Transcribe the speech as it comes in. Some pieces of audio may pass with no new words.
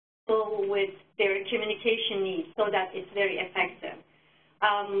with their communication needs so that it's very effective.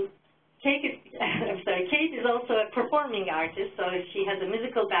 Kate is also a performing artist, so she has a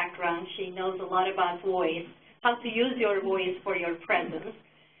musical background. She knows a lot about voice, how to use your voice for your presence.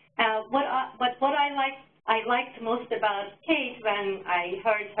 What I liked most about Kate when I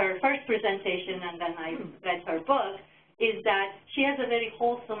heard her first presentation and then I read her book is that she has a very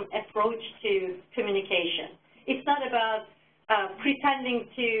wholesome approach to communication. It's not about pretending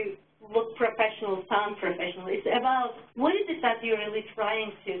to look professional, sound professional. It's about what is it that you're really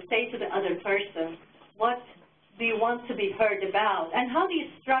trying to say to the other person? What do you want to be heard about? And how do you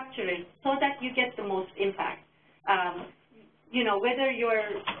structure it so that you get the most impact? You know, whether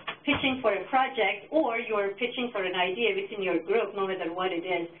you're pitching for a project or you're pitching for an idea within your group, no matter what it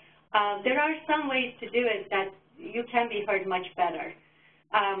is, there are some ways to do it that you can be heard much better.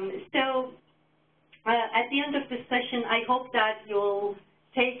 At the end of this session, I hope that you'll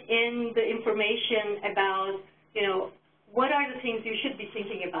take in the information about, you know, what are the things you should be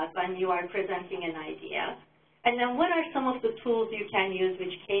thinking about when you are presenting an idea, and then what are some of the tools you can use,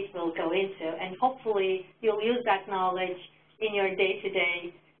 which Kate will go into, and hopefully you'll use that knowledge in your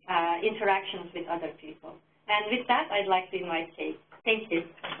day-to-day interactions with other people. And with that, I'd like to invite Kate. Thank you.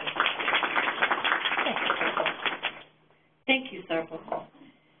 Thank you, Sarpa.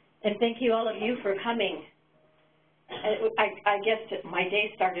 And thank you, all of you, for coming. I guess my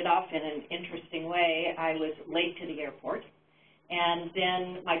day started off in an interesting way. I was late to the airport, and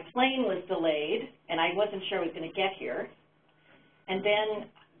then my plane was delayed, and I wasn't sure I was going to get here. And then,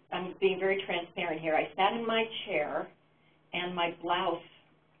 I'm being very transparent here, I sat in my chair, and my blouse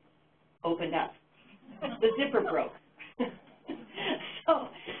opened up. The zipper broke. So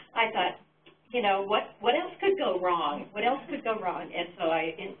I thought, you know, what else could go wrong? What else could go wrong? And so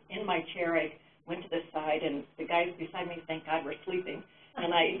in my chair, I went to the side, and the guys beside me, thank God, were sleeping.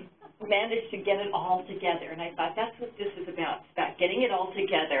 And I managed to get it all together. And I thought, that's what this is about. It's about getting it all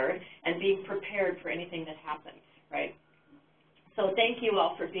together and being prepared for anything that happens, right? So thank you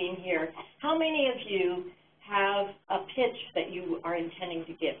all for being here. How many of you have a pitch that you are intending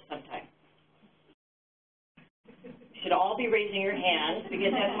to give sometime? You should all be raising your hands,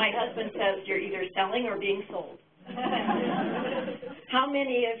 because as my husband says, you're either selling or being sold. How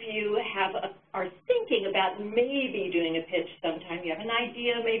many of you are thinking about maybe doing a pitch sometime? You have an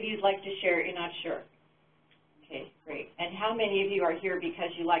idea, maybe you'd like to share it, you're not sure. Okay, great. And how many of you are here because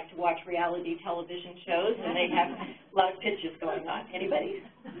you like to watch reality television shows and they have a lot of pitches going on? Anybody?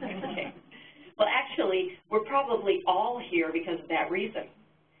 Okay. Well, actually, we're probably all here because of that reason,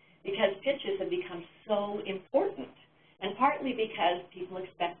 because pitches have become so important, and partly because people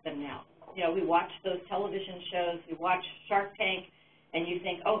expect them now. You know, we watch those television shows, we watch Shark Tank, and you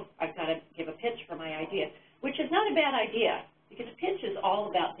think, oh, I've got to give a pitch for my idea, which is not a bad idea, because a pitch is all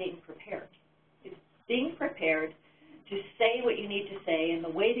about being prepared. It's being prepared to say what you need to say in the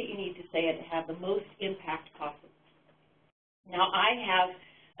way that you need to say it to have the most impact possible. Now, I have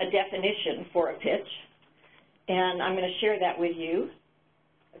a definition for a pitch, and I'm going to share that with you.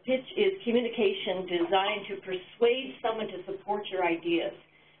 A pitch is communication designed to persuade someone to support your ideas.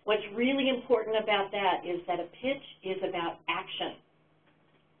 What's really important about that is that a pitch is about action.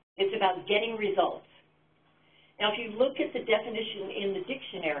 It's about getting results. Now, if you look at the definition in the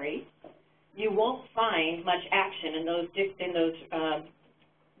dictionary, you won't find much action in those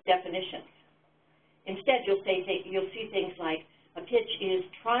definitions. Instead, you'll see things like a pitch is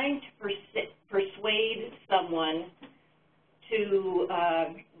trying to persuade someone to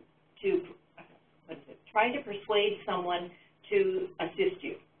assist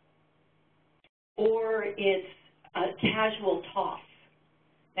you. Or it's a casual toss.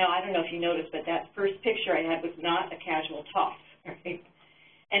 Now, I don't know if you noticed, but that first picture I had was not a casual toss, right?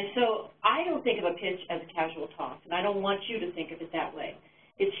 And so I don't think of a pitch as a casual toss, and I don't want you to think of it that way.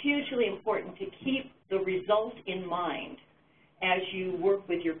 It's hugely important to keep the result in mind as you work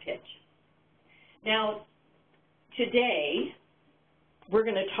with your pitch. Now, today, we're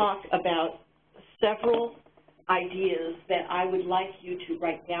going to talk about several ideas that I would like you to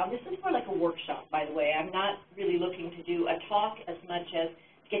write down. This is more like a workshop, by the way. I'm not really looking to do a talk as much as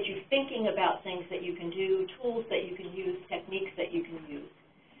get you thinking about things that you can do, tools that you can use, techniques that you can use.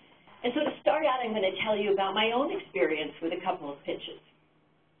 And so to start out, I'm going to tell you about my own experience with a couple of pitches.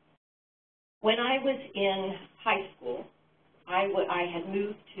 When I was in high school, I had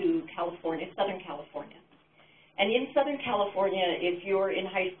moved to California, Southern California. And in Southern California, if you're in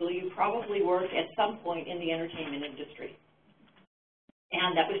high school, you probably work at some point in the entertainment industry.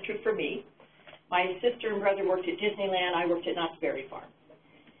 And that was true for me. My sister and brother worked at Disneyland. I worked at Knott's Berry Farm.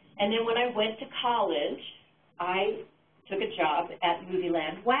 And then when I went to college, I took a job at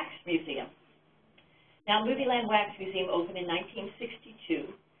Movieland Wax Now, Movieland Wax Museum opened in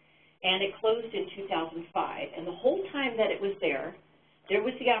 1962, and it closed in 2005. And the whole time that it was there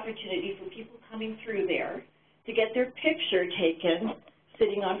was the opportunity for people coming through there to get their picture taken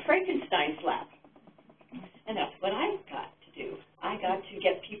sitting on Frankenstein's lap. And that's what I got to do. I got to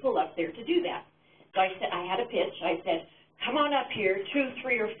get people up there to do that. So I said, I had a pitch. I said, come on up here, 2,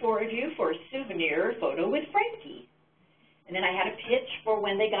 3, or 4 of you for a souvenir photo with Frankie. And then I had a pitch for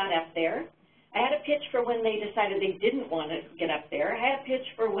when they got up there. I had a pitch for when they decided they didn't want to get up there. I had a pitch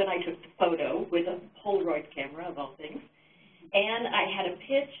for when I took the photo with a Polaroid camera, of all things. And I had a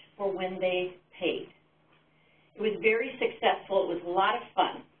pitch for when they paid. It was very successful. It was a lot of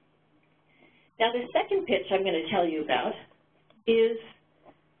fun. Now, the second pitch I'm going to tell you about is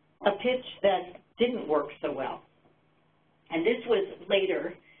a pitch that didn't work so well. And this was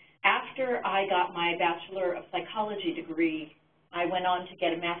later. After I got my Bachelor of Psychology degree, I went on to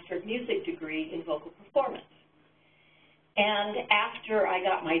get a Master of Music degree in vocal performance. And after I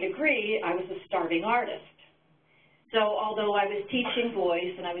got my degree, I was a starving artist. So although I was teaching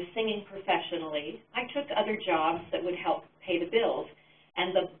voice and I was singing professionally, I took other jobs that would help pay the bills.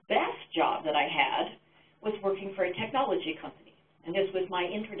 And the best job that I had was working for a technology company. And this was my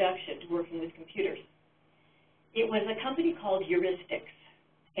introduction to working with computers. It was a company called Heuristics,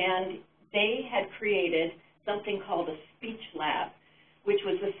 and they had created something called a speech lab, which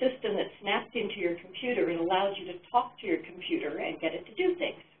was a system that snapped into your computer and allowed you to talk to your computer and get it to do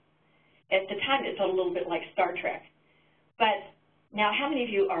things. At the time, it felt a little bit like Star Trek. But now, how many of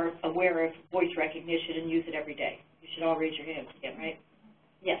you are aware of voice recognition and use it every day? You should all raise your hands again, right?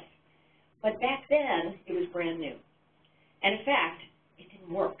 Yes. But back then, it was brand new. And in fact, it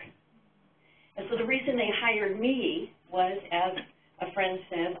didn't work. And so the reason they hired me was, as a friend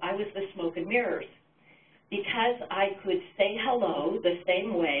said, I was the smoke and mirrors. Because I could say hello the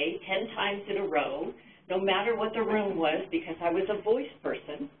same way 10 times in a row, no matter what the room was, because I was a voice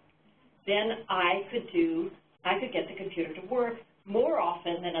person, then I could get the computer to work more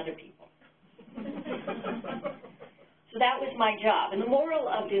often than other people. So that was my job. And the moral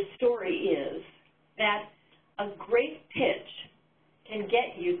of this story is that a great pitch can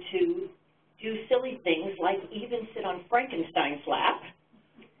get you to do silly things like even sit on Frankenstein's lap,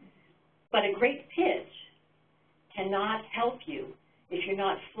 but a great pitch cannot help you if you're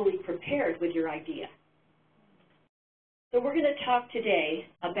not fully prepared with your idea. So we're going to talk today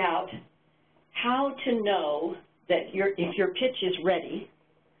about how to know that if your pitch is ready.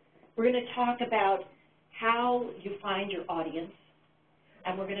 We're going to talk about how you find your audience,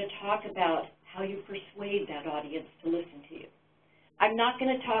 and we're going to talk about how you persuade that audience to listen to you. I'm not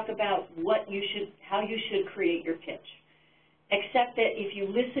going to talk about how you should create your pitch, except that if you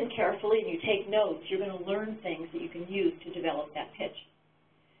listen carefully and you take notes, you're going to learn things that you can use to develop that pitch.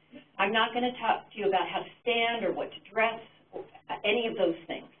 I'm not going to talk to you about how to stand or what to dress, or any of those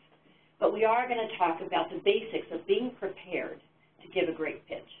things, but we are going to talk about the basics of being prepared to give a great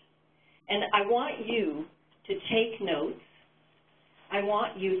pitch. And I want you to take notes. I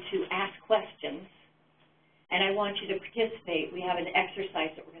want you to ask questions. And I want you to participate. We have an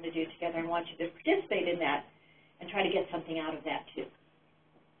exercise that we're going to do together. I want you to participate in that and try to get something out of that, too.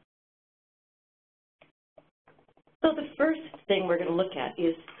 So the first thing we're going to look at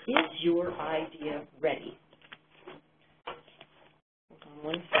is your idea ready? Hold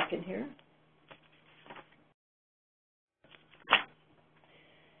on 1 second here.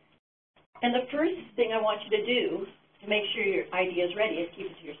 And the first thing I want you to do to make sure your idea is ready is keep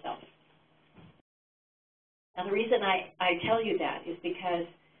it to yourself. Now, the reason I tell you that is because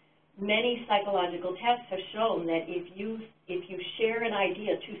many psychological tests have shown that if you share an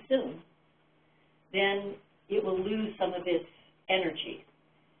idea too soon, then it will lose some of its energy,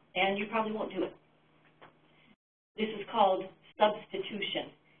 and you probably won't do it. This is called substitution.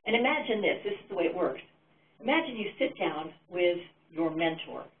 And imagine this is the way it works. Imagine you sit down with your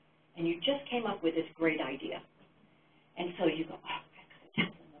mentor, and you just came up with this great idea. And so you go, oh, I've got to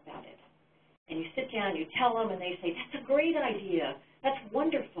tell them about it. And you sit down, you tell them, and they say, that's a great idea. That's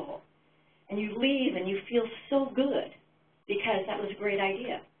wonderful. And you leave, and you feel so good because that was a great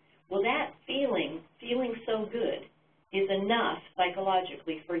idea. Well, that feeling so good, is enough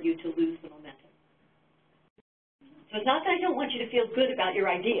psychologically for you to lose the momentum. So it's not that I don't want you to feel good about your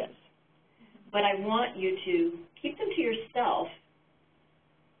ideas, but I want you to keep them to yourself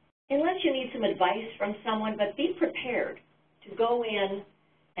unless you need some advice from someone, but be prepared to go in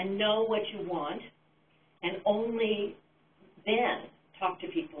and know what you want and only then talk to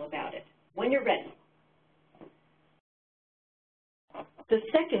people about it when you're ready. The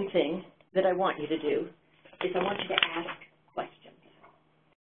second thing that I want you to do is I want you to ask questions.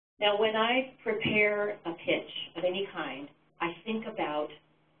 Now, when I prepare a pitch of any kind, I think about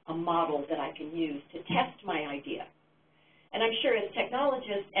a model that I can use to test my idea. And I'm sure as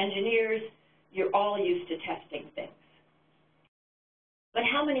technologists, engineers, you're all used to testing things. But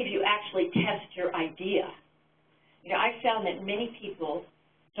how many of you actually test your idea? You know, I've found that many people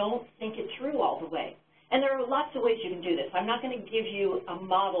don't think it through all the way. And there are lots of ways you can do this. I'm not going to give you a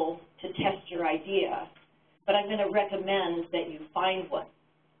model to test your idea, but I'm going to recommend that you find one.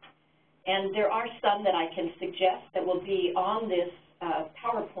 And there are some that I can suggest that will be on this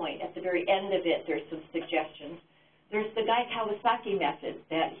PowerPoint. At the very end of it, there's some suggestions. There's the Guy Kawasaki method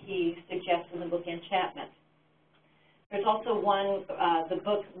that he suggests in the book Enchantment. There's also one, the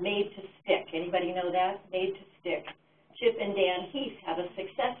book Made to Stick. Anybody know that? Made to Stick. Chip and Dan Heath have a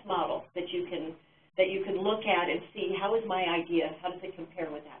success model that you can look at and see, how is my idea, how does it compare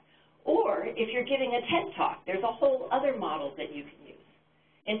with that? Or if you're giving a TED Talk, there's a whole other model that you can use.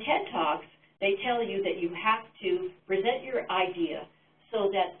 In TED Talks, they tell you that you have to present your idea so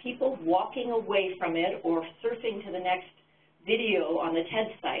that people walking away from it or surfing to the next video on the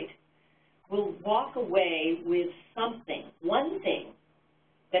TED site will walk away with something, one thing,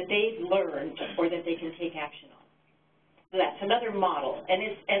 that they've learned or that they can take action on. So that's another model,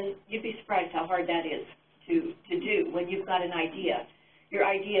 and you'd be surprised how hard that is to do when you've got an idea. Your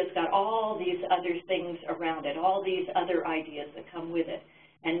idea's got all these other things around it, all these other ideas that come with it,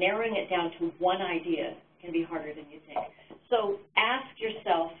 and narrowing it down to one idea can be harder than you think. So ask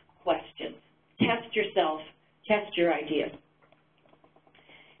yourself questions. Test yourself, test your idea.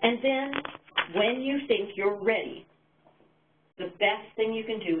 And then when you think you're ready, the best thing you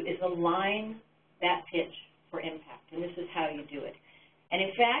can do is align that pitch for impact, and this is how you do it. And in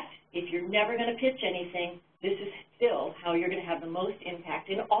fact, if you're never going to pitch anything, this is still how you're going to have the most impact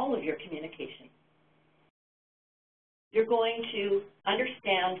in all of your communication. You're going to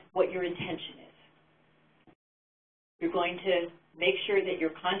understand what your intention is. You're going to make sure that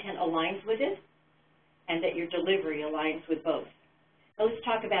your content aligns with it and that your delivery aligns with both. Now let's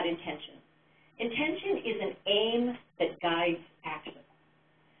talk about intention. Intention is an aim that guides action.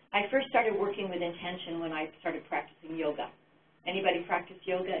 I first started working with intention when I started practicing yoga. Anybody practice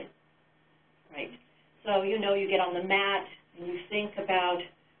yoga? Right. So you know, you get on the mat and you think about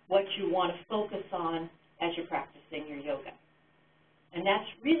what you want to focus on as you're practicing your yoga. And that's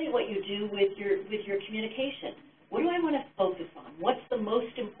really what you do with your communication. What do I want to focus on? What's the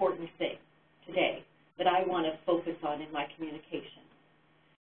most important thing today that I want to focus on in my communication?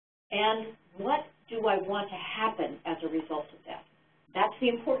 And what do I want to happen as a result of that? That's the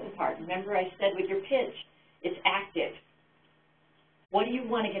important part. Remember I said with your pitch, it's active. What do you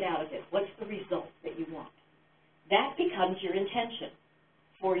want to get out of it? What's the result that you want? That becomes your intention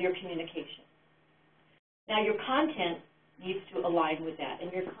for your communication. Now your content needs to align with that, and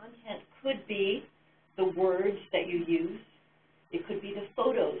your content could be the words that you use. It could be the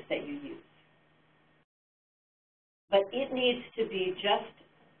photos that you use. But it needs to be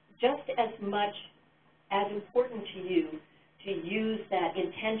just as much as important to you to use that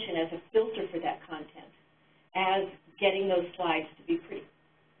intention as a filter for that content as getting those slides to be pretty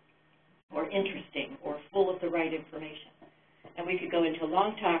or interesting or full of the right information. And we could go into a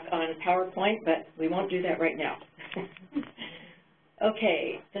long talk on PowerPoint, but we won't do that right now.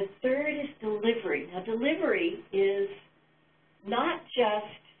 Okay, the third is delivery. Now, delivery is not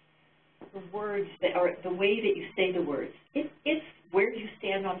just the words that, or the way that you say the words. It's where you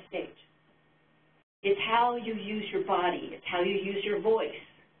stand on stage. It's how you use your body. It's how you use your voice.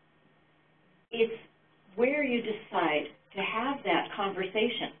 It's where you decide to have that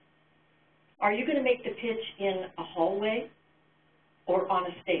conversation. Are you going to make the pitch in a hallway or on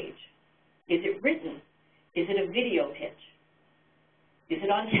a stage? Is it written? Is it a video pitch? Is it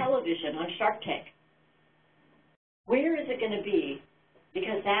on television, on Shark Tank? Where is it going to be?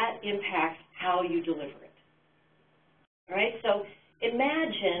 Because that impacts how you deliver it. All right, so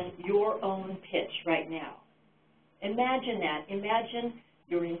imagine your own pitch right now. Imagine that. Imagine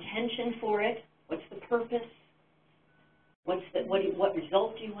your intention for it. What's the purpose? What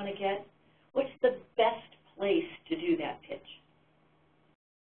result do you want to get? What's the best place to do that pitch?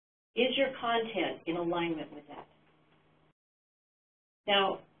 Is your content in alignment with that?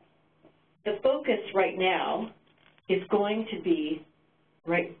 Now, the focus right now is going to be,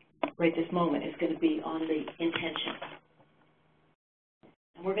 right this moment, is going to be on the intention.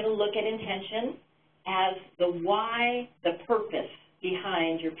 And we're going to look at intention as the why, the purpose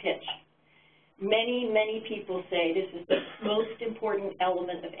behind your pitch. Many, many people say this is the most important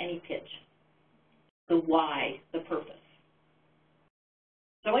element of any pitch, the why, the purpose.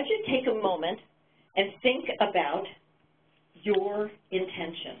 So I want you to take a moment and think about your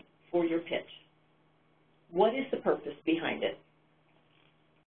intention. for your pitch? What is the purpose behind it?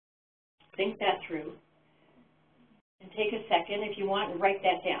 Think that through. And take a second, if you want, and write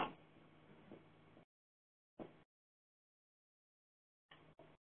that down.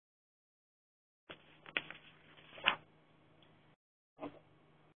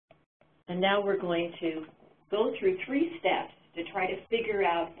 And now we're going to go through 3 steps to try to figure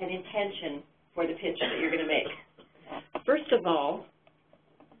out an intention for the pitch that you're going to make. First of all,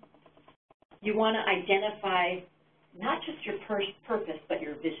 you want to identify not just your purpose, but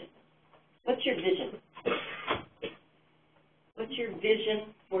your vision. What's your vision? What's your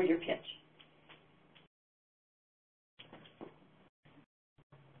vision for your pitch?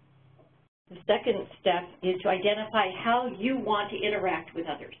 The second step is to identify how you want to interact with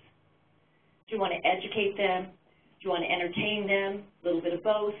others. Do you want to educate them? Do you want to entertain them? A little bit of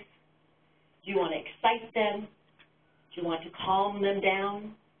both. Do you want to excite them? Do you want to calm them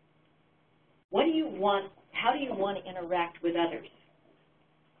down? What do you want? How do you want to interact with others?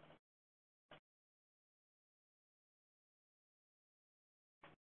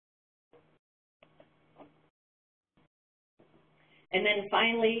 And then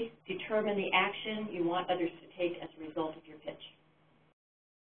finally, determine the action you want others to take as a result of your pitch.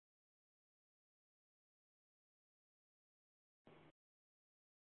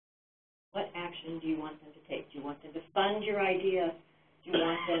 What action do you want them to take? Do you want them to fund your idea? Do you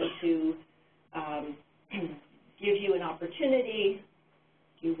want them to give you an opportunity?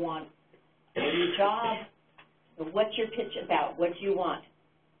 Do you want a new job? So what's your pitch about? What do you want?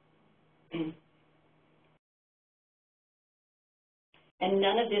 And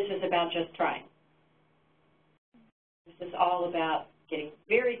none of this is about just trying. This is all about getting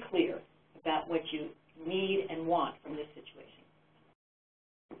very clear about what you need and want from this situation.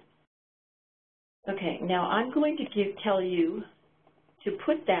 Okay, now I'm going to tell you to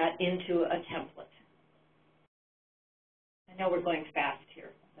put that into a template. I know we're going fast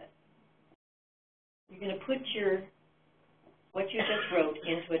here, but you're going to put what you just wrote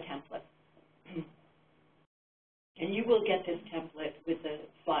into a template. And you will get this template with the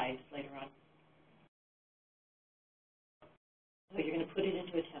slides later on. So you're going to put it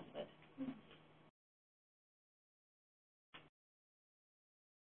into a template.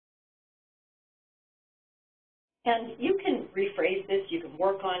 And you can rephrase this, you can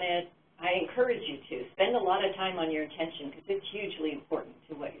work on it. I encourage you to. Spend a lot of time on your intention because it's hugely important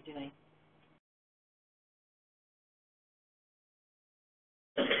to what you're doing.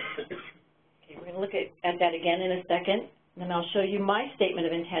 Okay, we're going to look at that again in a second, and then I'll show you my statement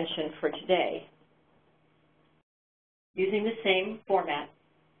of intention for today. Using the same format.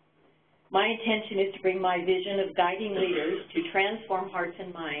 My intention is to bring my vision of guiding leaders to transform hearts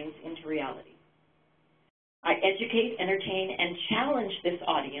and minds into reality. I educate, entertain, and challenge this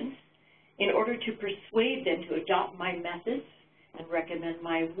audience in order to persuade them to adopt my methods and recommend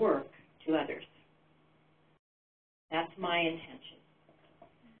my work to others. That's my intention.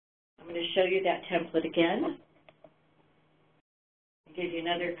 I'm going to show you that template again. I'll give you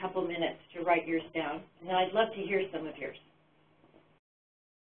another couple minutes to write yours down, and I'd love to hear some of yours.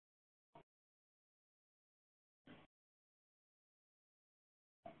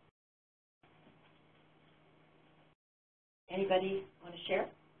 Anybody want to share?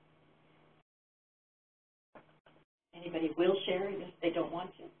 Anybody will share even if they don't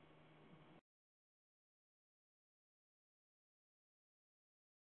want to?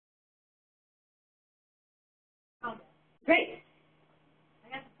 Great.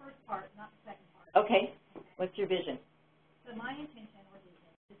 I got the first part, not the second part. Okay. What's your vision? So my intention or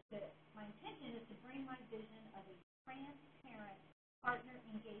vision is this. My intention is to bring my vision of a transparent partner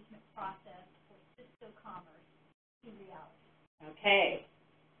engagement process for Cisco Commerce to reality. Okay.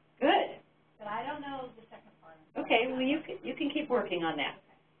 Good. But I don't know the second part. Okay. Well, you can keep working on that.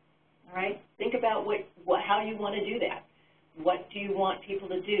 Okay. All right. Think about how you want to do that. What do you want people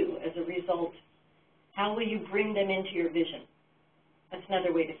to do as a result? How will you bring them into your vision? That's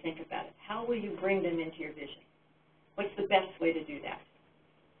another way to think about it. How will you bring them into your vision? What's the best way to do that?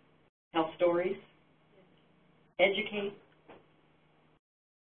 Tell stories? Educate?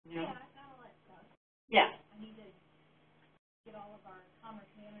 No? Yeah, I got all that stuff. Yeah. I need to get all of our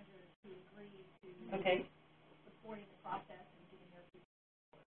commerce managers to agree to supporting the process and giving their people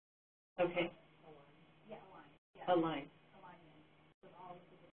support. Okay. Yeah, align. Yeah. Align. Alignment with all of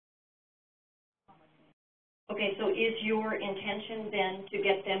the commerce managers. Okay, so is your intention then to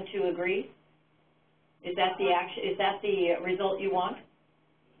get them to agree? Is that the action? Is that the result you want?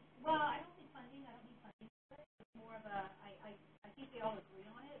 Well, I don't need funding. It's more of a, I think they all agree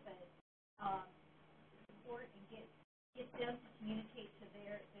on it, but support and get them to communicate to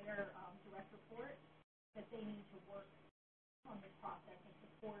their that they need to work on this process and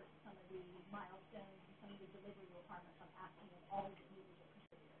support some of the milestones and some of the delivery requirements I'm asking of all of the individual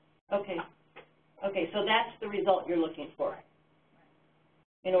contributors. Okay. Okay, so that's the result you're looking for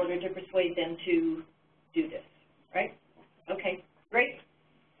in order to persuade them to do this, right? Okay, great.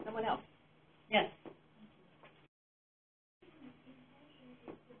 Someone else? Yes.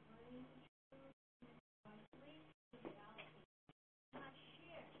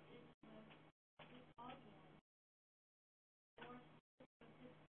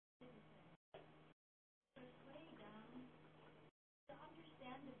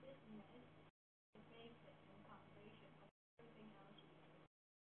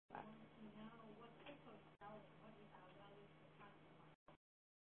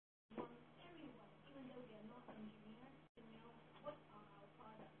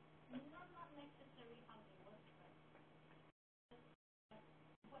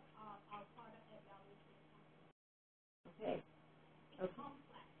 Okay. Okay.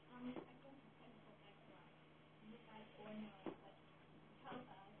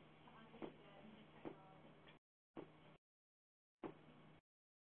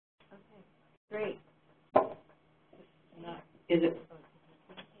 Great. Is it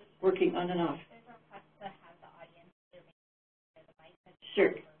working on and off?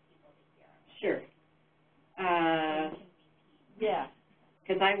 Sure. Sure. Yeah,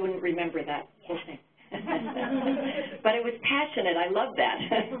 because I wouldn't remember that whole thing. But it was passionate. I love that.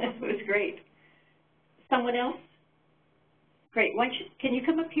 It was great. Someone else? Great. Can you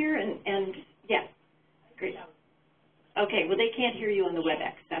come up here and yeah. Great. Okay, well, they can't hear you on the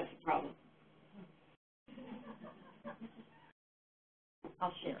WebEx. That's the problem.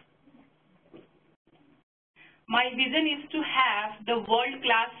 I'll share. My vision is to have the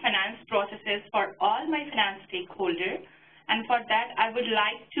world-class finance processes for all my finance stakeholders, and for that, I would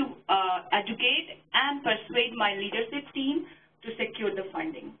like to educate and persuade my leadership team to secure the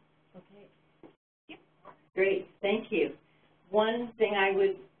funding. Okay. Yeah. Great, thank you. One thing I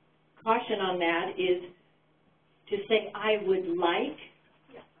would caution on that is to say I would like,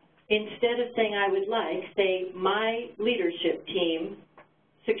 instead of saying I would like, say my leadership team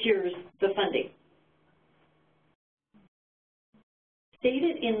secures the funding. State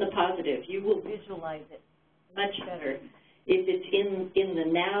it in the positive. You will visualize it much better if it's in the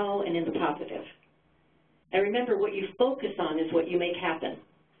now and in the positive. And remember, what you focus on is what you make happen.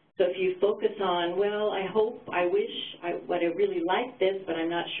 So if you focus on, well, I hope, I wish, I really like this, but I'm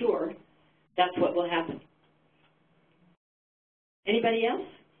not sure, that's what will happen. Anybody else?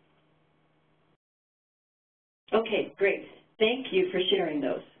 Okay, great. Thank you for sharing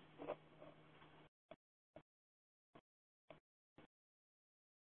those.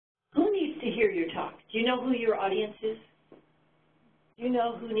 Who needs to hear your talk? Do you know who your audience is? Do you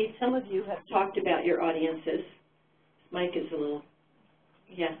know who needs? Some of you have talked about your audiences. Mike is a little,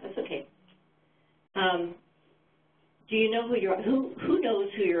 yeah, that's okay. Do you know who knows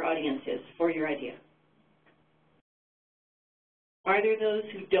who your audience is for your idea? Are there those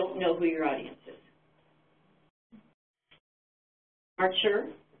who don't know who your audience is? Aren't sure?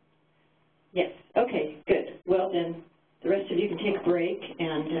 Yes, okay, good. Well then, the rest of you can take a break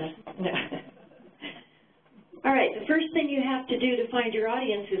and, no. All right, the first thing you have to do to find your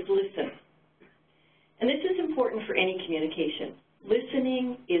audience is listen. And this is important for any communication.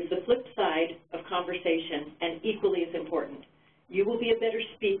 Listening is the flip side of conversation and equally as important. You will be a better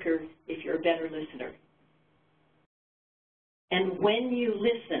speaker if you're a better listener. And when you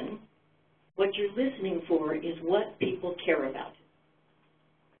listen, what you're listening for is what people care about.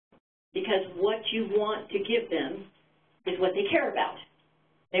 Because what you want to give them is what they care about.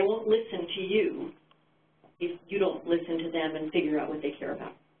 They won't listen to you if you don't listen to them and figure out what they care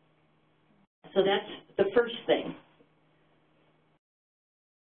about. So that's the first thing.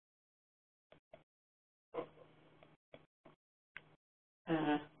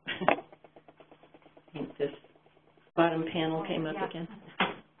 I think this bottom panel came up again.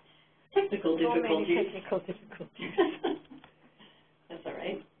 Technical difficulties. So many technical difficulties. That's all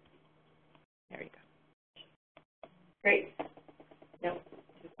right. There you go. Great. Nope,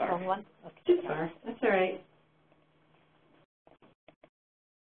 too far. Wrong one? Okay. Too far. That's all right.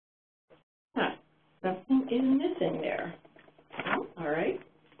 Huh. Something is missing there. Oh, all right.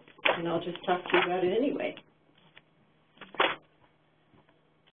 And I'll just talk to you about it anyway.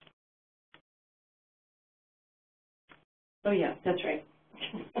 Oh, yeah, that's right.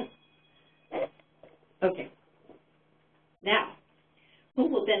 Okay. Now, who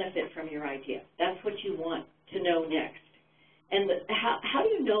will benefit from your idea? That's what you want to know next. And how do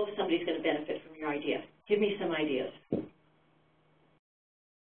you know if somebody's going to benefit from your idea? Give me some ideas.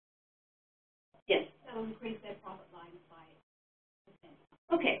 Yes? will increase their profit line by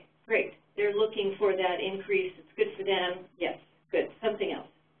 %. Okay, great. They're looking for that increase. It's good for them. Yes, good. Something else.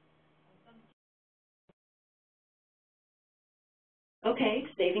 Okay,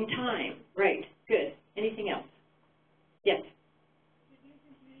 saving time. Right, good. Anything else? Yes.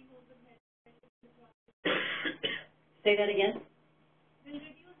 Say that again. Will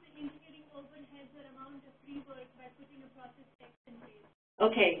reduce the engineering overheads or amount of rework by putting a process text in place.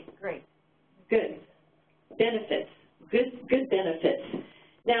 Okay, great. Good. Benefits. Good benefits.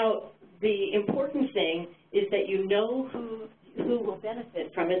 Now, the important thing is that you know who will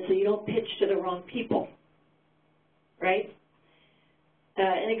benefit from it so you don't pitch to the wrong people, right?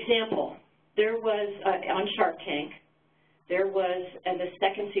 An example, there was, on Shark Tank, there was, in the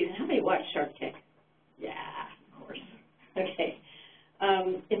second season, how many watched Shark Tank? Yeah, of course. Okay.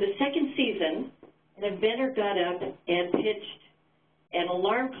 In the second season, an inventor got up and pitched an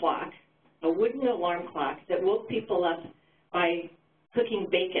alarm clock, a wooden alarm clock that woke people up by cooking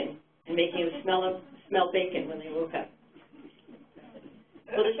bacon and making them smell bacon when they woke up.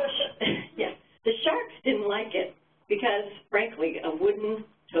 Well, the sharks didn't like it because, frankly, a wooden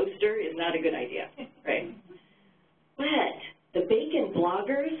toaster is not a good idea, right? But the bacon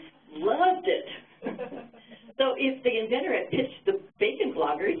bloggers loved it. So if the inventor had pitched the bacon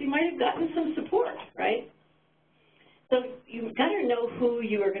bloggers, you might have gotten some support, right? So you've got to know who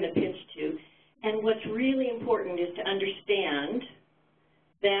you are going to pitch to. And what's really important is to understand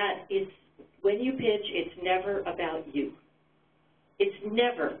that when you pitch, it's never about you. It's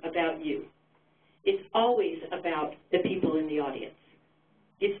never about you. It's always about the people in the audience.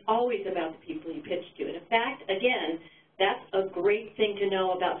 It's always about the people you pitch to. And in fact, again, that's a great thing to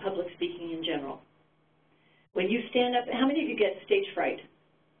know about public speaking in general. When you stand up, how many of you get stage fright,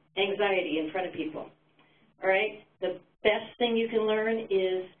 anxiety in front of people? All right? The best thing you can learn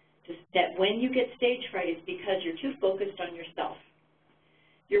is that when you get stage fright, it's because you're too focused on yourself.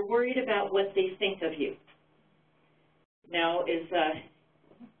 You're worried about what they think of you. Now, is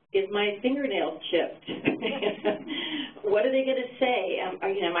my fingernail chipped? What are they going to say?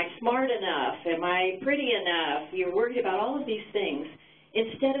 Am I smart enough? Am I pretty enough? You're worried about all of these things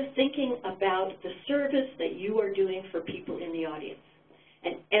instead of thinking about the service that you are doing for people in the audience.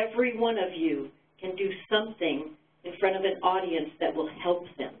 And every one of you can do something in front of an audience that will help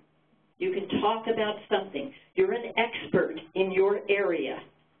them. You can talk about something. You're an expert in your area,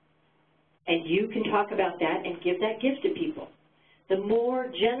 and you can talk about that and give that gift to people. The more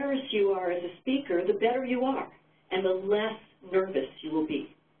generous you are as a speaker, the better you are, and the less nervous you will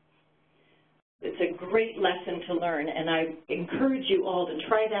be. It's a great lesson to learn, and I encourage you all to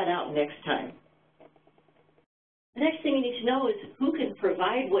try that out next time. The next thing you need to know is who can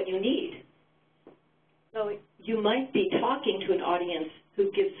provide what you need. So you might be talking to an audience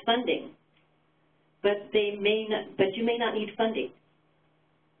who gives funding, but you may not need funding,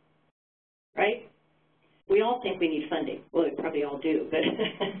 right? We all think we need funding. Well, we probably all do, but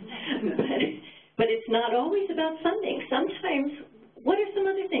it's not always about funding. Sometimes, what are some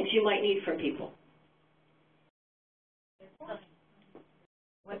other things you might need from people?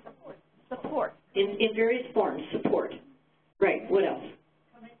 What support? Support. In various forms, support. Right, what else?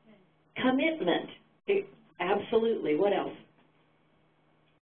 Commitment. Absolutely. What else?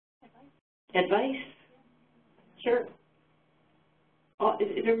 Advice. Sure.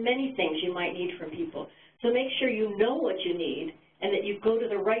 There are many things you might need from people. So make sure you know what you need and that you go to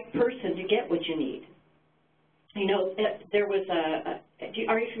the right person to get what you need. You know, there was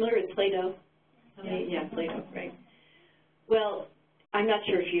are you familiar with Play-Doh? Yeah, Play-Doh, right. Well, I'm not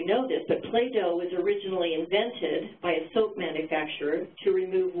sure if you know this, but Play-Doh was originally invented by a soap manufacturer to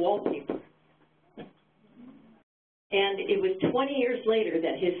remove wallpaper. And it was 20 years later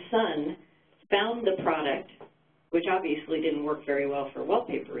that his son found the product, which obviously didn't work very well for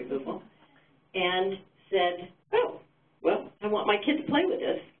wallpaper removal, and said, oh, well, I want my kid to play with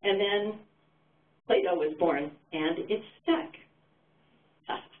this. And then Play-Doh was born, and it stuck.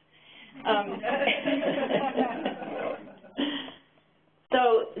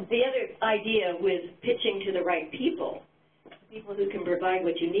 So the other idea with pitching to the right people, people who can provide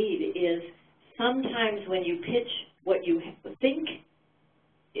what you need, is sometimes when you pitch what you think,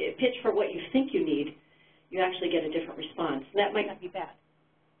 pitch for what you think you need, you actually get a different response. That might not be bad.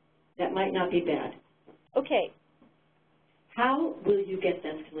 That might not be bad. Okay. How will you get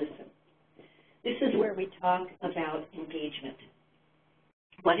them to listen? This is where we talk about engagement.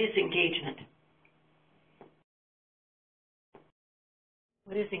 What is engagement?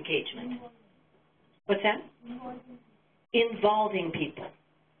 What is engagement? What's that? Involving people.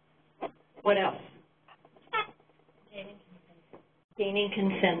 What else? Gaining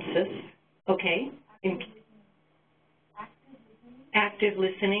consensus. Okay. Active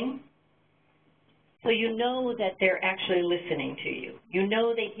listening. So you know that they're actually listening to you. You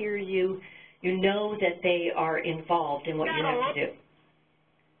know they hear you. You know that they are involved in what you have to do.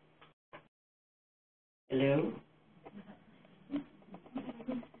 Hello?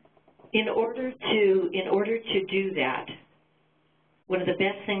 In order to do that, one of the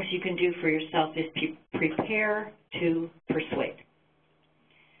best things you can do for yourself is prepare to persuade.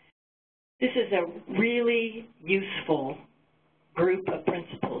 This is a really useful group of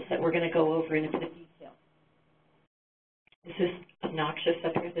principles that we're going to go over in a bit of detail. Is this obnoxious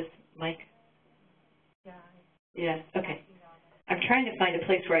up here, this mic? Yeah, okay. I'm trying to find a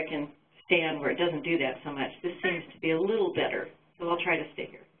place where I can stand where it doesn't do that so much. This seems to be a little better, so I'll try to stay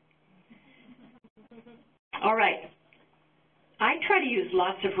here. All right. I try to use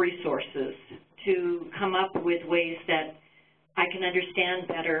lots of resources to come up with ways that I can understand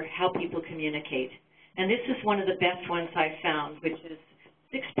better how people communicate. And this is one of the best ones I've found, which is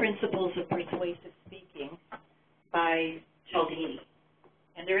 6 Principles of Persuasive Speaking by Cialdini.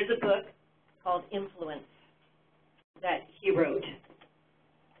 And there is a book called Influence that he wrote.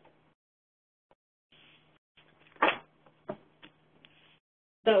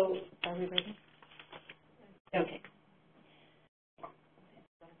 So, are we ready? Okay.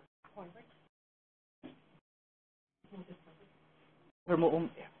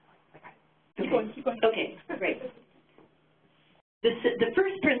 Okay, great. The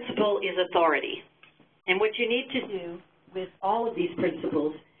first principle is authority. And what you need to do with all of these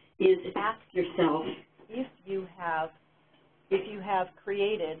principles is ask yourself if you have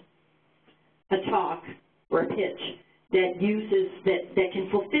created a talk or a pitch that can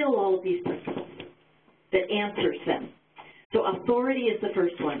fulfill all of these principles, that answers them. So authority is the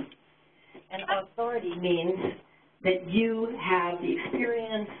first one. And authority means that you have the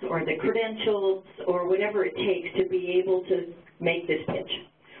experience or the credentials or whatever it takes to be able to make this pitch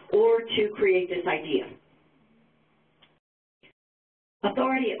or to create this idea.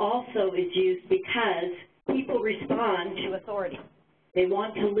 Authority also is used because people respond to authority. They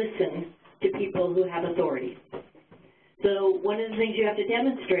want to listen to people who have authority. So one of the things you have to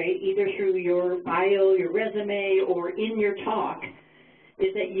demonstrate, either through your bio, your resume, or in your talk,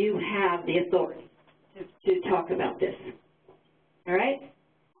 is that you have the authority to talk about this. All right?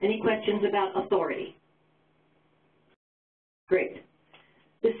 Any questions about authority? Great.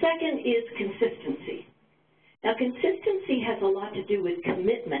 The second is consistency. Now, consistency has a lot to do with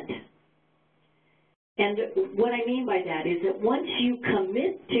commitment. And what I mean by that is that once you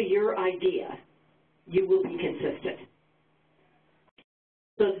commit to your idea, you will be consistent.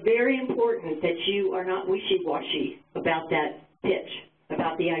 So it's very important that you are not wishy-washy about that pitch,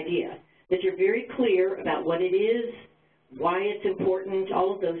 about the idea, that you're very clear about what it is, why it's important,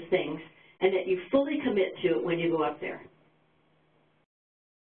 all of those things, and that you fully commit to it when you go up there.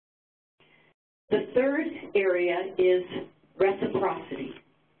 The third area is reciprocity.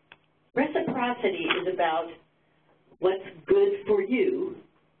 Reciprocity is about what's good for you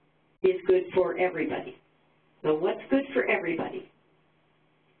is good for everybody. So what's good for everybody?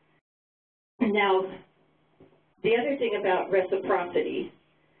 Now, the other thing about reciprocity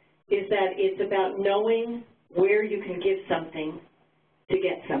is that it's about knowing where you can give something to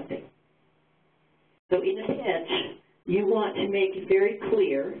get something. So in a pitch, you want to make it very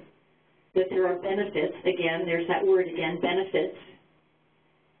clear that there are benefits. Again, there's that word again, benefits.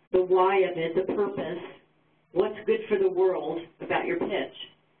 The why of it, the purpose, what's good for the world about your pitch.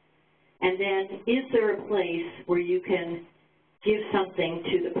 And then, is there a place where you can give something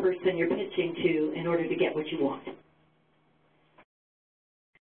to the person you're pitching to in order to get what you want?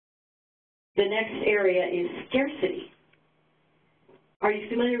 The next area is scarcity. Are you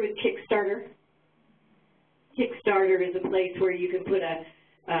familiar with Kickstarter? Kickstarter is a place where you can put a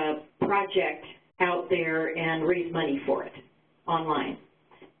project out there and raise money for it online.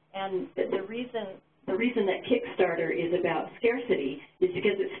 And the reason that Kickstarter is about scarcity is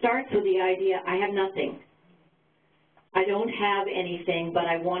because it starts with the idea, I have nothing. I don't have anything, but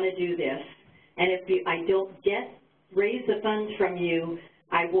I want to do this. And if I don't raise the funds from you,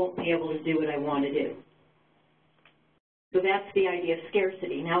 I won't be able to do what I want to do. So that's the idea of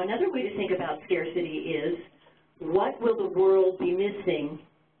scarcity. Now, another way to think about scarcity is, what will the world be missing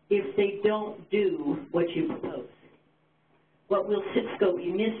if they don't do what you propose? What will Cisco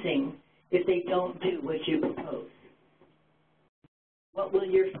be missing if they don't do what you propose? What will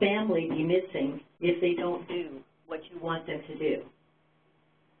your family be missing if they don't do what you want them to do?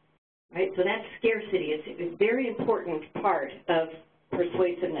 Right? So that's scarcity. It's a very important part of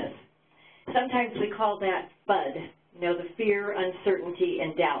persuasiveness. Sometimes we call that FUD, you know, the fear, uncertainty,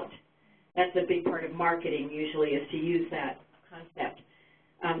 and doubt. That's a big part of marketing usually, is to use that concept.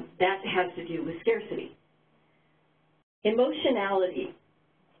 That has to do with scarcity. Emotionality.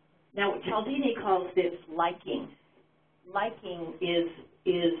 Now, Cialdini calls this liking. Liking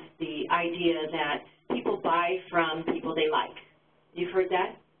is the idea that people buy from people they like. You've heard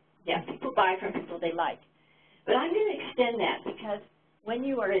that? Yeah, people buy from people they like. But I'm going to extend that, because when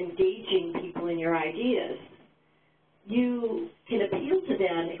you are engaging people in your ideas, you can appeal to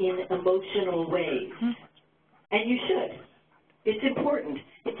them in emotional ways. And you should. It's important.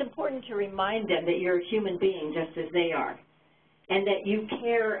 It's important to remind them that you're a human being just as they are, and that you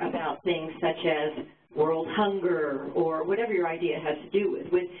care about things such as world hunger or whatever your idea has to do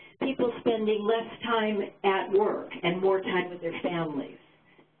with people spending less time at work and more time with their families,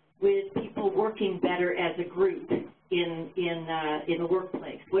 with people working better as a group in the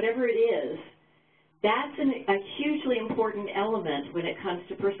workplace. Whatever it is, that's a hugely important element when it comes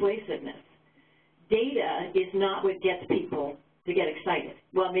to persuasiveness. Data is not what gets people to get excited.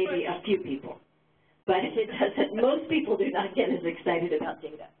 Well, maybe a few people, but it doesn't. Most people do not get as excited about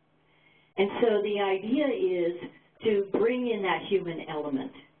data. And so the idea is to bring in that human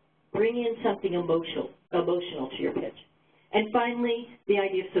element, bring in something emotional to your pitch. And finally, the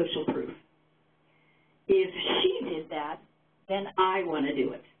idea of social proof. If she did that, then I want to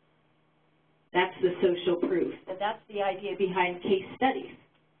do it. That's the social proof. And that's the idea behind case studies.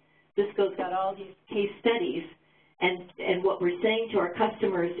 Cisco's got all these case studies, and what we're saying to our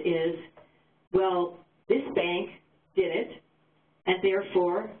customers is, well, this bank did it, and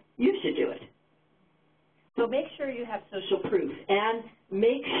therefore you should do it. So make sure you have social proof, and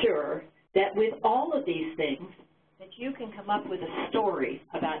make sure that with all of these things that you can come up with a story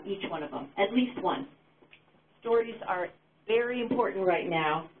about each one of them, at least one. Stories are very important right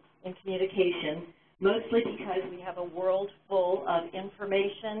now in communication, mostly because we have a world full of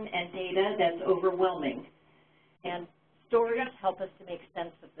information and data that's overwhelming. And stories help us to make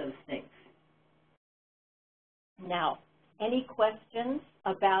sense of those things. Now, any questions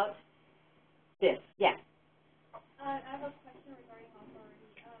about this? Yeah. I have a question regarding authority.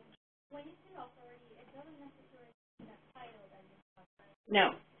 When you say authority, it doesn't necessarily mean that title that you have, right? No.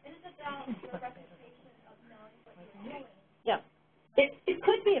 It is about your reputation of knowing what you're doing. Yeah. It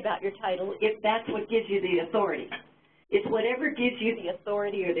could be about your title if that's what gives you the authority. It's whatever gives you the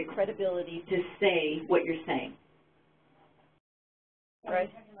authority or the credibility to say what you're saying. Right. Are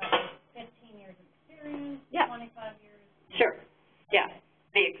you talking about 15 years of experience, Yeah. 25 years? Sure. Yeah.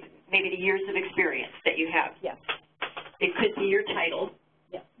 Maybe the years of experience that you have. Yeah. It could be your title.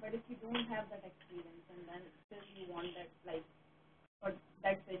 Yeah. But if you don't have that experience, and then still you want that, like, for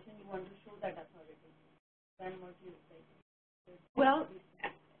that session you want to show that authority, then what do you say? Well,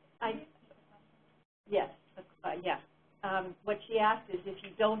 yes, yeah. What she asked is, if you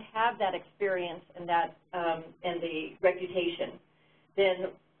don't have that experience and that and the reputation,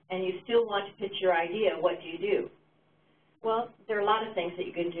 then and you still want to pitch your idea, what do you do? Well, there are a lot of things that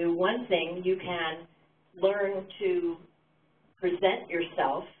you can do. One thing, you can learn to present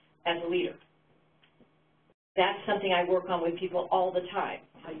yourself as a leader. That's something I work on with people all the time.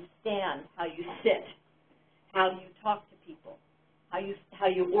 How you stand, how you sit, how you talk to people, how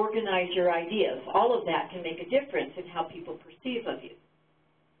you organize your ideas. All of that can make a difference in how people perceive of you.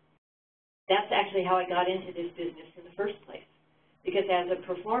 That's actually how I got into this business in the first place. Because as a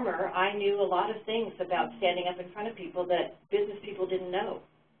performer, I knew a lot of things about standing up in front of people that business people didn't know.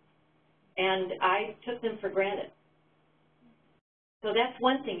 And I took them for granted. So that's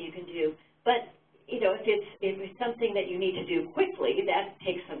one thing you can do. But, you know, if it's something that you need to do quickly, that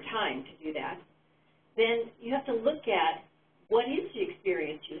takes some time to do that, then you have to look at, what is the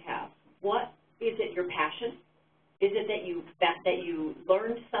experience you have? What is it, your passion? Is it that you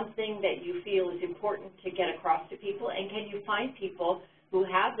learned something that you feel is important to get across to people? And can you find people who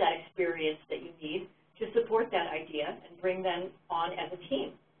have that experience that you need to support that idea and bring them on as a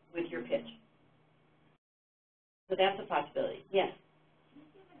team with your pitch? So that's a possibility. Yes?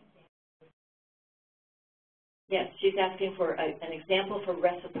 Yes, she's asking for an example for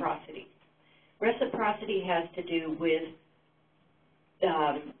reciprocity. Reciprocity has to do with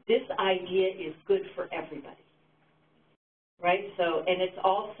this idea is good for everybody. Right? So, and it's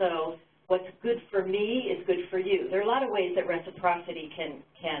also what's good for me is good for you. There are a lot of ways that reciprocity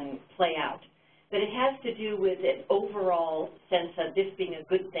can play out. But it has to do with an overall sense of this being a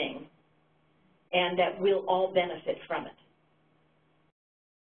good thing and that we'll all benefit from it.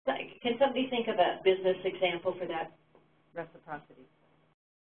 Can somebody think of a business example for that reciprocity?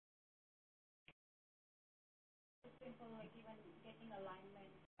 Simple, like even getting alignment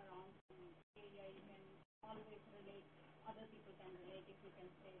around some area, you can always relate, other people can relate if you can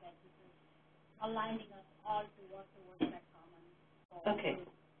say that this is aligning us all to work towards that common goal. Okay.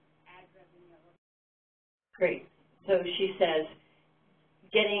 Ad revenue. Great. So she says,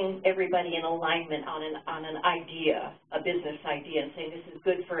 getting everybody in alignment on an idea, a business idea, and saying this is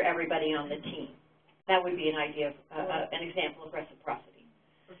good for everybody on the team. That would be an idea, an example of reciprocity.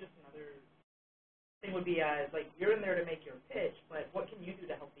 Or just another thing would be like you're in there to make your pitch, but what can you do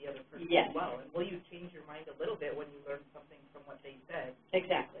to help the other person Yes. as well? And will you change your mind a little bit when you learn something from what they said?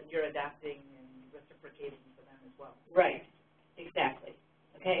 Exactly. And you're adapting and reciprocating for them as well. Right. Exactly.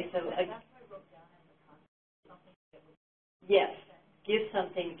 Okay. So That's what I wrote down as a concept. Something that would. yes. Give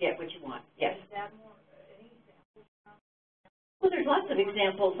something, get what you want. Yes. Is that more, any examples? Well, there's lots of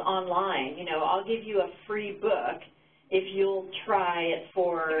examples online. You know, I'll give you a free book if you'll try it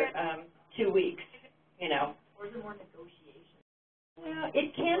for 2 weeks, you know. Or is it more negotiation? Well,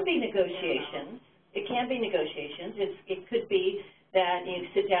 it can be negotiations. It can be negotiations. It could be that you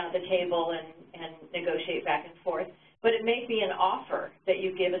sit down at the table and negotiate back and forth, but it may be an offer that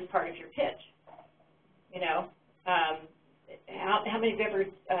you give as part of your pitch, you know. How many of you ever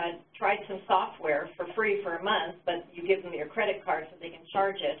tried some software for free for a month, but you give them your credit card so they can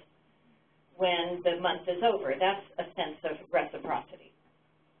charge it when the month is over? That's a sense of reciprocity.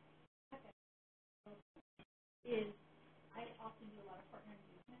 I often do a lot of partner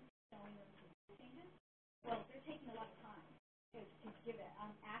engagement, showing them some changes. Well, they're taking a lot of time to give it.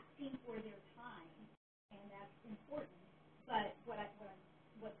 I'm asking for their time, and that's important. But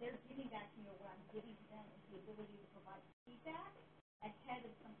what they're giving back to me, or what I'm giving to them, is the ability to provide feedback ahead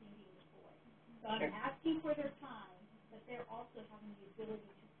of something being deployed. So I'm asking for their time, but they're also having the ability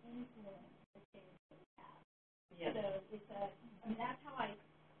to influence the change that we have. Yes. So it's that's how I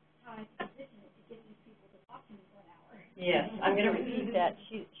position it to get these people to talk to me for an hour. Yes, I'm going to repeat that.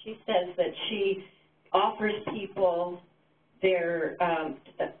 She says that she offers people their,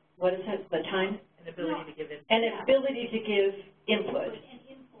 what is it, the time? An ability to give input. An ability to give input. And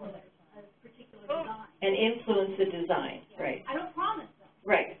influence a particular design. And influence the design, right. I don't promise them.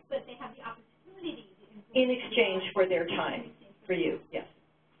 Right. But they have the opportunity to influence. In exchange for their time, for you, yes.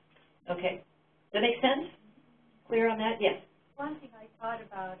 Okay. Does that make sense? Clear on that? Yes. One thing I thought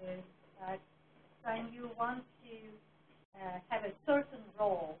about is that when you want to have a certain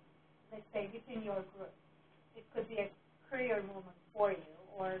role, let's say within your group, it could be a career movement for you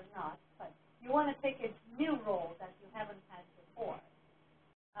or not, but you want to take a new role that you haven't had before.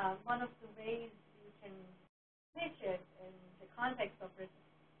 One of the ways you can pitch it in the context of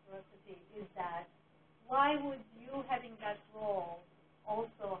reciprocity is that why would you having that role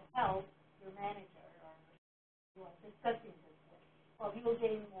also help your manager or you are discussing this with? Well, you will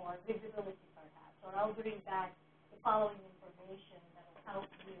gain more visibility perhaps, or I'll bring back the following information that will help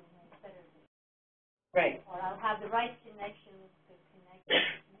you make better decisions. Right. Or I'll have the right connections to connect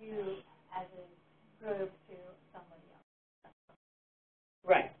you as a group to somebody else.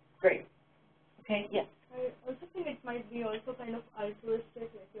 Right. Great. Okay, yes. I also think it might be also kind of altruistic,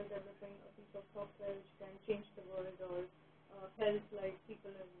 like you're developing a piece of software which can change the world or help like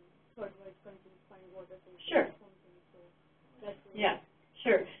people in third world countries find water to Sure. something. So that's Yeah,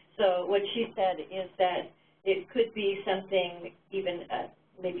 sure. So what she said is that it could be something even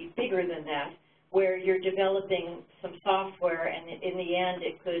maybe bigger than that, where you're developing some software and in the end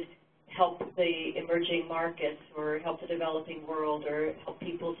it could help the emerging markets or help the developing world or help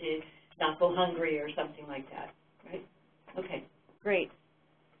people to not go hungry or something like that, right? Okay, great.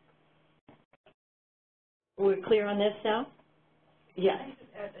 We're clear on this now? Yes. Can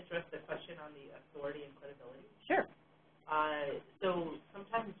I just address the question on the authority and credibility? Sure. So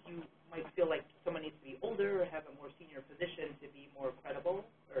sometimes you might feel like someone needs to be older or have a more senior position to be more credible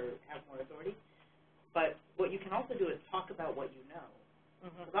or have more authority. But what you can also do is talk about what you know.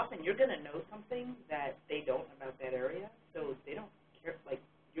 Because often you're going to know something that they don't about that area, so they don't care. Like,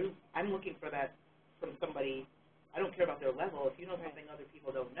 I'm looking for that from somebody. I don't care about their level. If you know something other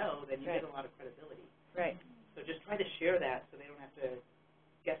people don't know, then you get a lot of credibility. Right. So just try to share that so they don't have to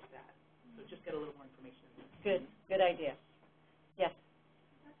guess that. So just get a little more information. Good. Good idea. Yes.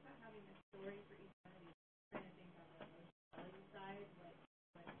 That's about having a story for each one of these. I'm trying to think on the emotionality side, what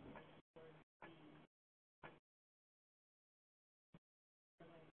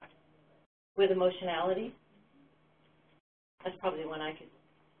With emotionality? That's probably the one I could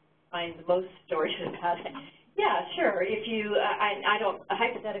find the most stories about it. Yeah, sure. If you, a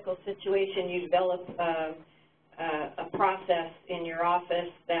hypothetical situation, you develop a process in your office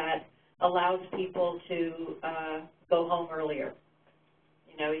that allows people to go home earlier.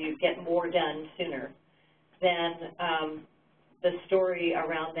 You know, you get more done sooner. Then the story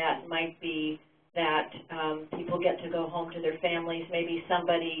around that might be that people get to go home to their families. Maybe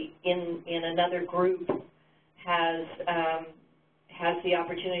somebody in another group has the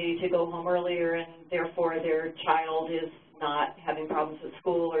opportunity to go home earlier, and therefore their child is not having problems at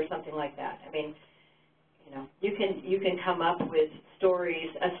school or something like that. I mean, you know, you can come up with stories.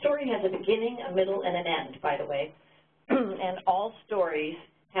 A story has a beginning, a middle, and an end, by the way. And all stories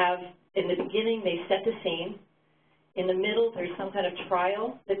have, in the beginning, they set the scene. In the middle, there's some kind of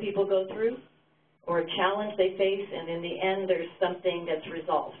trial that people go through or a challenge they face, and in the end, there's something that's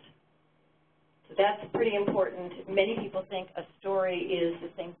resolved. So that's pretty important. Many people think a story is the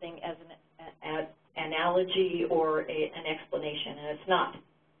same thing as an analogy or an explanation, and it's not.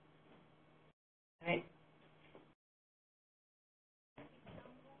 Right?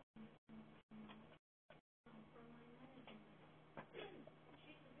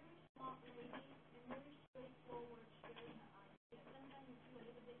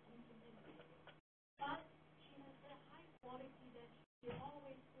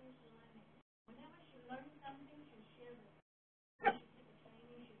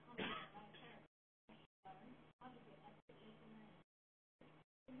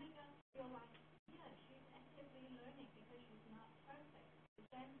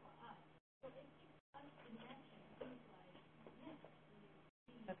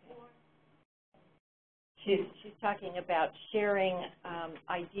 She's talking about sharing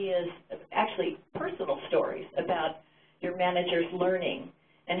ideas, actually personal stories about your manager's learning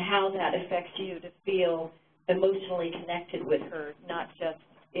and how that affects you to feel emotionally connected with her, not just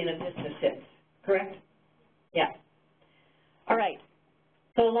in a business sense. Correct? Yeah. All right.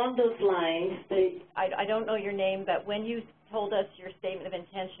 So along those lines, I don't know your name, but when you told us your statement of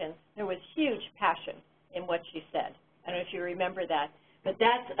intention, there was huge passion in what she said. I don't know if you remember that, but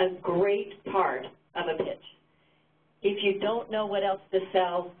that's a great part of a pitch. If you don't know what else to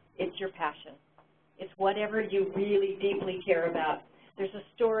sell, it's your passion. It's whatever you really deeply care about. There's a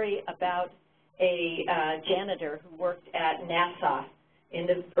story about a janitor who worked at NASA in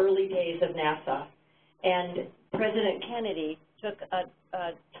the early days of NASA, and President Kennedy took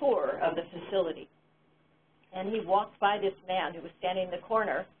a tour of the facility, and he walked by this man who was standing in the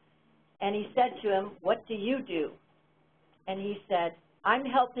corner, and he said to him, "What do you do?" And he said, "I'm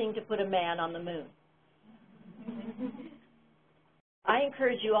helping to put a man on the moon." I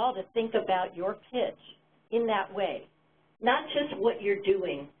encourage you all to think about your pitch in that way. Not just what you're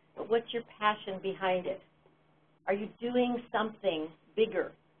doing, but what's your passion behind it. Are you doing something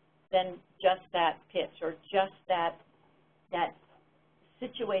bigger than just that pitch or just that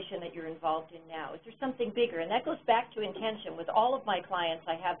situation that you're involved in now? Is there something bigger? And that goes back to intention. With all of my clients,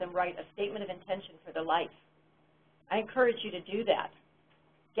 I have them write a statement of intention for their life. I encourage you to do that.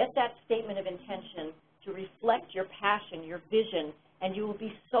 Get that statement of intention to reflect your passion, your vision, and you will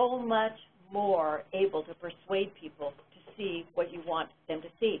be so much more able to persuade people to see what you want them to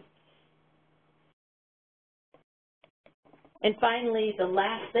see. And finally, the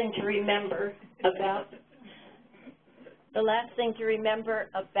last thing to remember about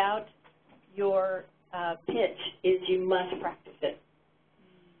your pitch is you must practice it.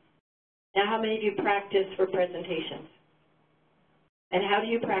 Now, how many of you practice for presentations? And how do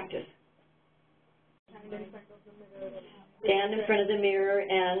you practice? Stand in front of the mirror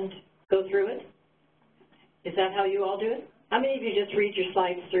and go through it? Is that how you all do it? How many of you just read your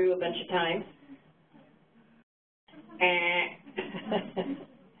slides through a bunch of times?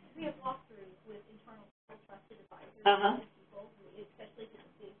 We have walkthroughs with internal trusted advisors, people, especially to the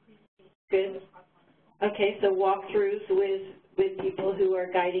presentation. Good. Okay, so walkthroughs with people who are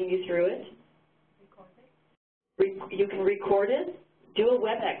guiding you through it. Record it. You can record it. Do a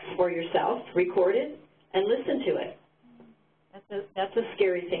WebEx for yourself. Record it and listen to it. That's a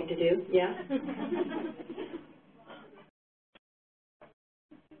scary thing to do, yeah?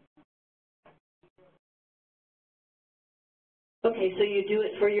 Okay, so you do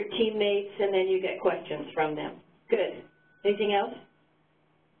it for your teammates and then you get questions from them. Good. Anything else?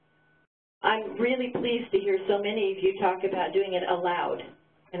 I'm really pleased to hear so many of you talk about doing it aloud,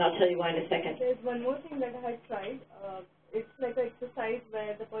 and I'll tell you why in a second. There's one more thing that I had tried. It's like an exercise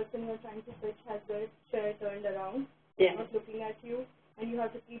where the person who is trying to pitch has their chair turned around, not looking at you, and you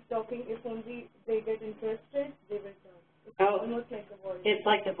have to keep talking. If only they get interested, they will turn. It's almost like the voice. It's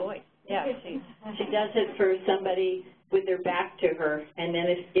like the voice. Yeah, she does it for somebody with their back to her, and then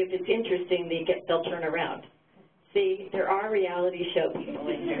if it's interesting, they'll turn around. See, there are reality show people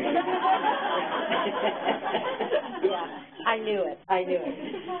in here. Yeah, I knew it.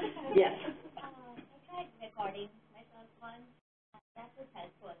 Yes. I tried recording myself once. That was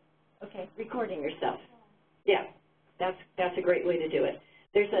helpful. Okay, recording yourself. Yeah, that's a great way to do it.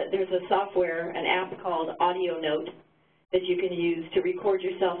 There's a software, an app called Audio Note that you can use to record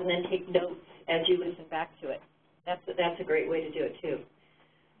yourself and then take notes as you listen back to it. That's a great way to do it too.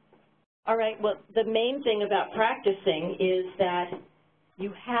 All right, well, the main thing about practicing is that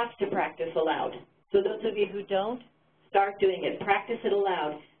you have to practice aloud. So those of you who don't, start doing it. Practice it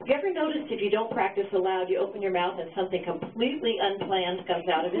aloud. Have you ever noticed if you don't practice aloud, you open your mouth and something completely unplanned comes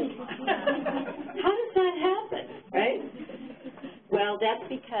out of it? How does that happen, right? Well, that's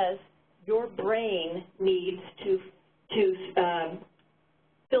because your brain needs to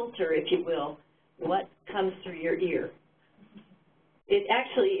filter, if you will, what comes through your ear. It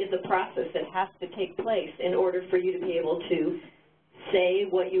actually is a process that has to take place in order for you to be able to say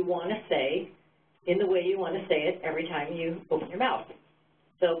what you want to say in the way you want to say it every time you open your mouth.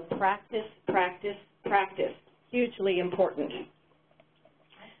 So practice, practice, practice. Hugely important.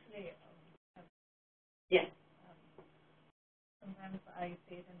 Actually, yes. Sometimes I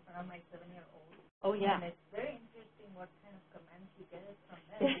say it in front of my 7-year-old. Oh, yeah. And it's very interesting what kind of comments you get from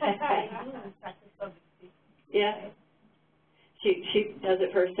them. I do practice public speaking. Yeah. She does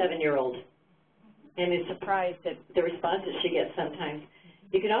it for her 7-year-old and is surprised at the responses she gets sometimes.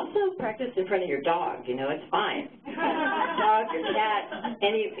 You can also practice in front of your dog, you know, it's fine. Dog, your cat,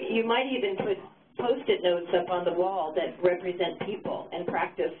 and you might even put Post-it notes up on the wall that represent people and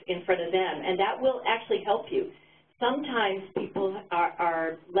practice in front of them, and that will actually help you. Sometimes people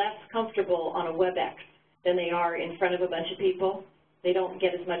are less comfortable on a WebEx than they are in front of a bunch of people. They don't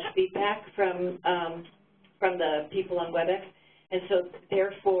get as much feedback from the people on WebEx, and so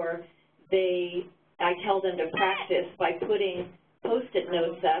therefore I tell them to practice by putting Post-it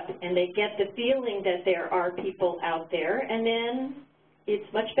notes up, and they get the feeling that there are people out there, and then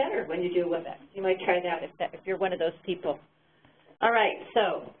it's much better when you do WebEx. You might try that if you're one of those people. All right,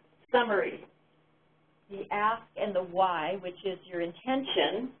 so summary. The ask and the why, which is your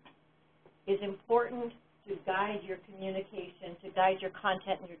intention, is important to guide your communication, to guide your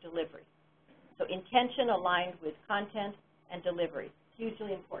content and your delivery. So intention aligned with content and delivery,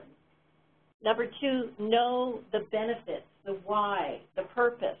 hugely important. Number 2, know the benefits, the why, the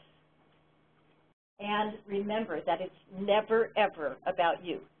purpose. And remember that it's never, ever about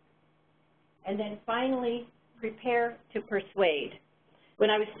you. And then finally, prepare to persuade. When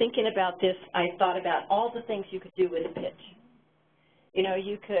I was thinking about this, I thought about all the things you could do with a pitch. You know,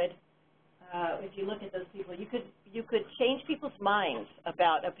 you could, if you look at those people, you could change people's minds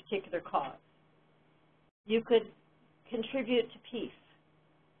about a particular cause. You could contribute to peace.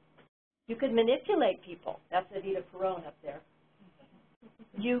 You could manipulate people. That's Evita Peron up there.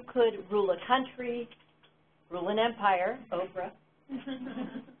 You could rule a country, rule an empire, Oprah,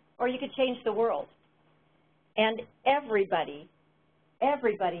 or you could change the world. And everybody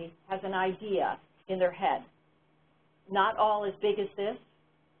has an idea in their head. Not all as big as this,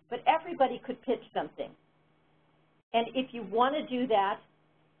 but everybody could pitch something. And if you want to do that,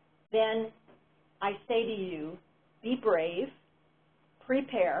 then I say to you, be brave,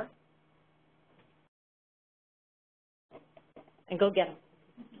 prepare, and go get them.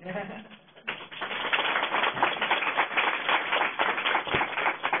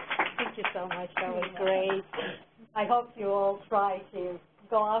 Thank you so much. That was great. I hope you all try to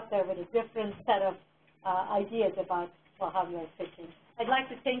go out there with a different set of ideas about how you're pitching. I'd like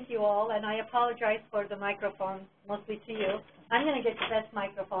to thank you all, and I apologize for the microphone, mostly to you. I'm going to get the best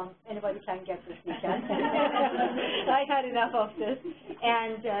microphone anybody can get this weekend. I had enough of this.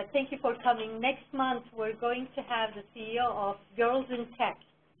 And thank you for coming. Next month, we're going to have the CEO of Girls in Tech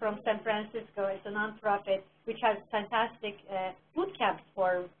from San Francisco. It's a nonprofit which has fantastic boot camps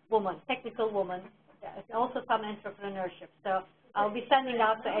for women, technical women, also some entrepreneurship. So I'll be sending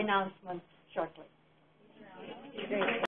out the announcements shortly. Great.